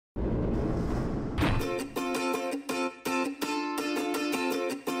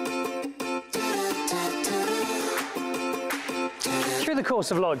the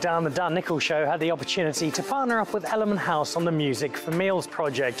course of lockdown, the Nicholl show had the opportunity to partner up with Ellerman House on the Music for Meals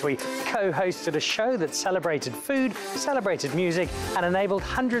project. We co-hosted a show that celebrated food, celebrated music, and enabled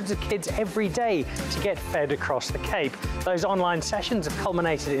hundreds of kids every day to get fed across the Cape. Those online sessions have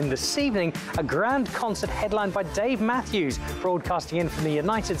culminated in this evening, a grand concert headlined by Ard Matthews, broadcasting in from the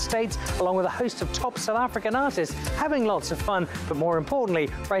United States, along with a host of top South African artists, having lots of fun, but more importantly,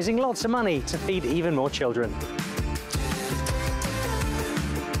 raising lots of money to feed even more children.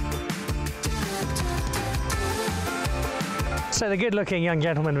 So the good-looking young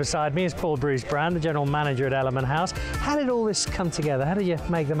gentleman beside me is Paul Bruce-Brand, the General Manager at Ellerman House. How did all this come together? How did you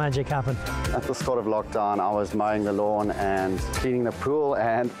make the magic happen? At the start of lockdown, I was mowing the lawn and cleaning the pool,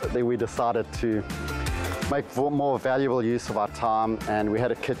 and then we decided to make more valuable use of our time. And we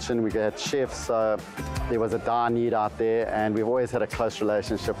had a kitchen, we had chefs, so there was a dire need out there, and we've always had a close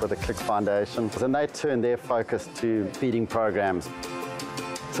relationship with the Click Foundation. And they turned their focus to feeding programs.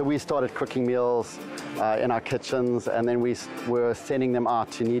 So we started cooking meals in our kitchens, and then we were sending them out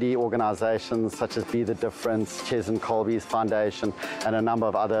to needy organizations such as Be the Difference, Ches and Colby's Foundation, and a number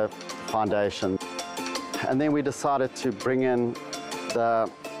of other foundations. And then we decided to bring in the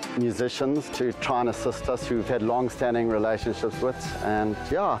musicians to try and assist us, who we've had long-standing relationships with. And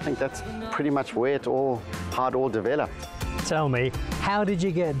yeah, I think that's pretty much how it all developed. Tell me, how did you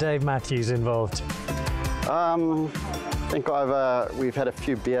get Ard Matthews involved? I think we've had a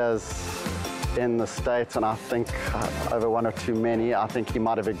few beers in the States, and I think over one or two many, I think he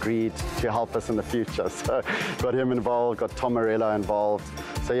might have agreed to help us in the future. So got him involved, got Tom Morello involved.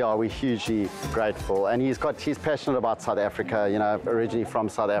 So yeah, we're hugely grateful. And he's passionate about South Africa, you know, originally from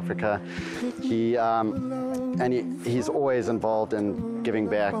South Africa. He's always involved in giving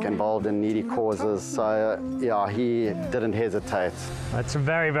back, involved in needy causes. So yeah, he didn't hesitate. It's a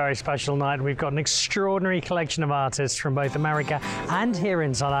very, very special night. We've got an extraordinary collection of artists from both America and here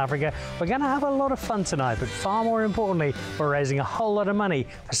in South Africa. We're going to have a lot of fun tonight, but far more importantly, we're raising a whole lot of money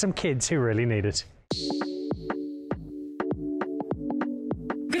for some kids who really need it.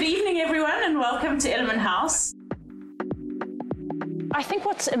 Good evening, everyone, and welcome to Ellerman House. I think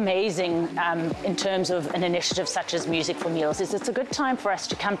what's amazing in terms of an initiative such as Music for Meals is it's a good time for us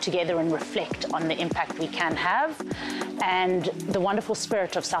to come together and reflect on the impact we can have and the wonderful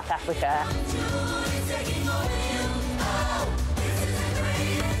spirit of South Africa.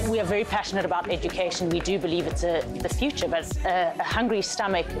 We are very passionate about education. We do believe it's the future, but a hungry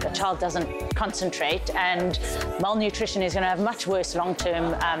stomach, a child doesn't concentrate, and malnutrition is going to have much worse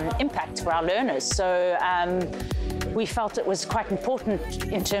long-term impacts for our learners. So we felt it was quite important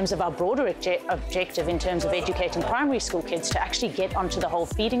in terms of our broader objective in terms of educating primary school kids to actually get onto the whole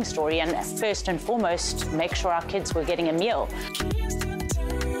feeding story and first and foremost make sure our kids were getting a meal.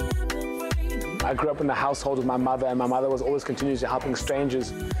 I grew up in a household with my mother, and my mother was always continuously helping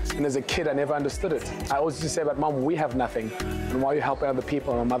strangers. And as a kid, I never understood it. I always used to say, but Mom, we have nothing. And why are you helping other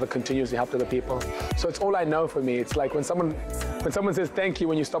people? And my mother continuously helped other people. So it's all I know for me. It's like when someone says thank you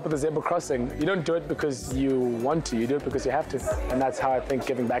when you stop at the zebra crossing, you don't do it because you want to, you do it because you have to. And that's how I think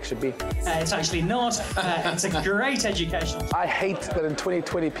giving back should be. It's actually not. It's a great education. I hate that in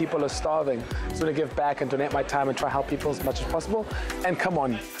 2020 people are starving. So to give back and donate my time and try to help people as much as possible. And come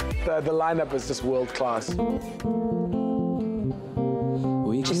on, the lineup is just world class.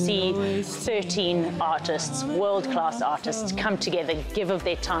 To see 13 artists, world-class artists, come together, give of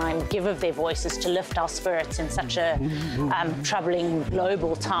their time, give of their voices to lift our spirits in such a troubling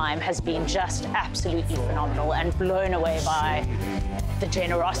global time has been just absolutely phenomenal, and blown away by the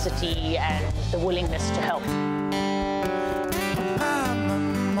generosity and the willingness to help.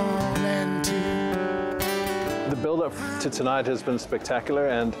 The build-up to tonight has been spectacular,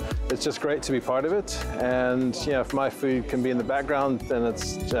 and it's just great to be part of it. And you know, if my food can be in the background, then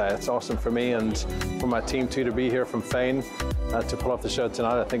it's awesome for me and for my team too, to be here from Fane to pull off the show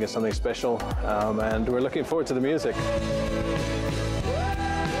tonight. I think it's something special, and we're looking forward to the music.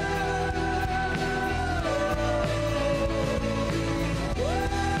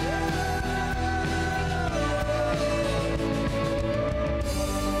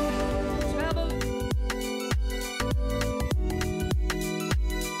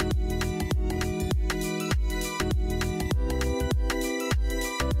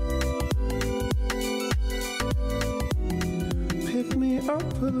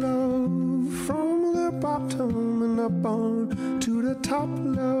 Up love from the bottom and up on to the top,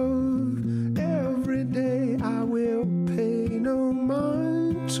 love. Every day I will pay no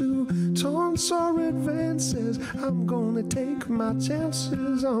mind to taunts or advances. I'm gonna take my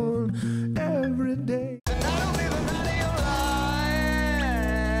chances on every